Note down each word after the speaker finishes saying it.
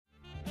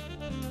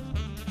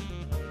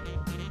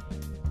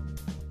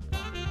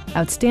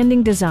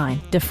Outstanding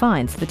design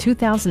defines the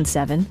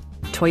 2007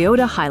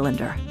 Toyota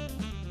Highlander.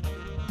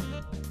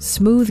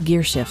 Smooth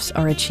gear shifts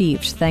are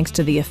achieved thanks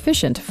to the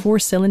efficient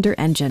 4-cylinder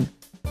engine.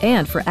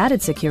 And for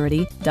added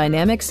security,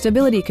 dynamic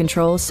stability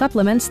control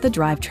supplements the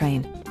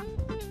drivetrain.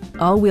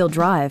 All-wheel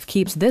drive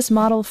keeps this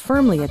model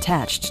firmly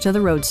attached to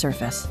the road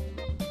surface.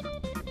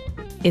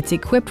 It's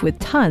equipped with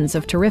tons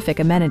of terrific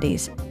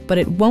amenities, but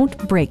it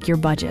won't break your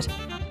budget,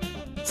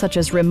 such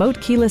as remote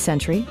keyless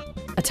entry,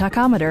 a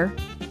tachometer,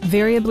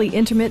 variably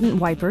intermittent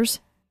wipers,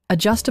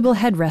 adjustable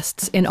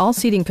headrests in all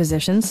seating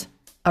positions,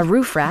 a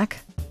roof rack,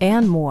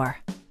 and more.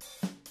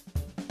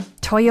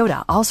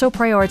 Toyota also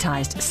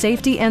prioritized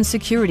safety and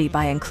security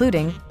by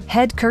including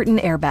head curtain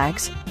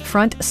airbags,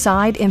 front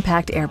side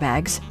impact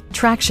airbags,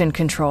 traction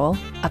control,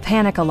 a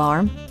panic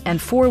alarm, and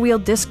 4-wheel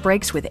disc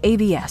brakes with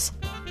ABS.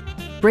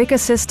 Brake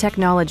Assist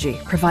technology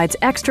provides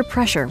extra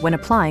pressure when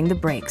applying the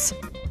brakes.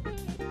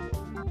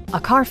 A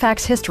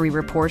Carfax history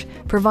report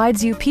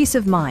provides you peace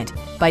of mind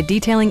by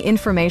detailing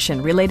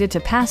information related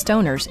to past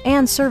owners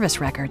and service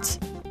records.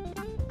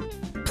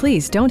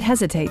 Please don't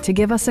hesitate to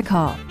give us a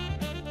call.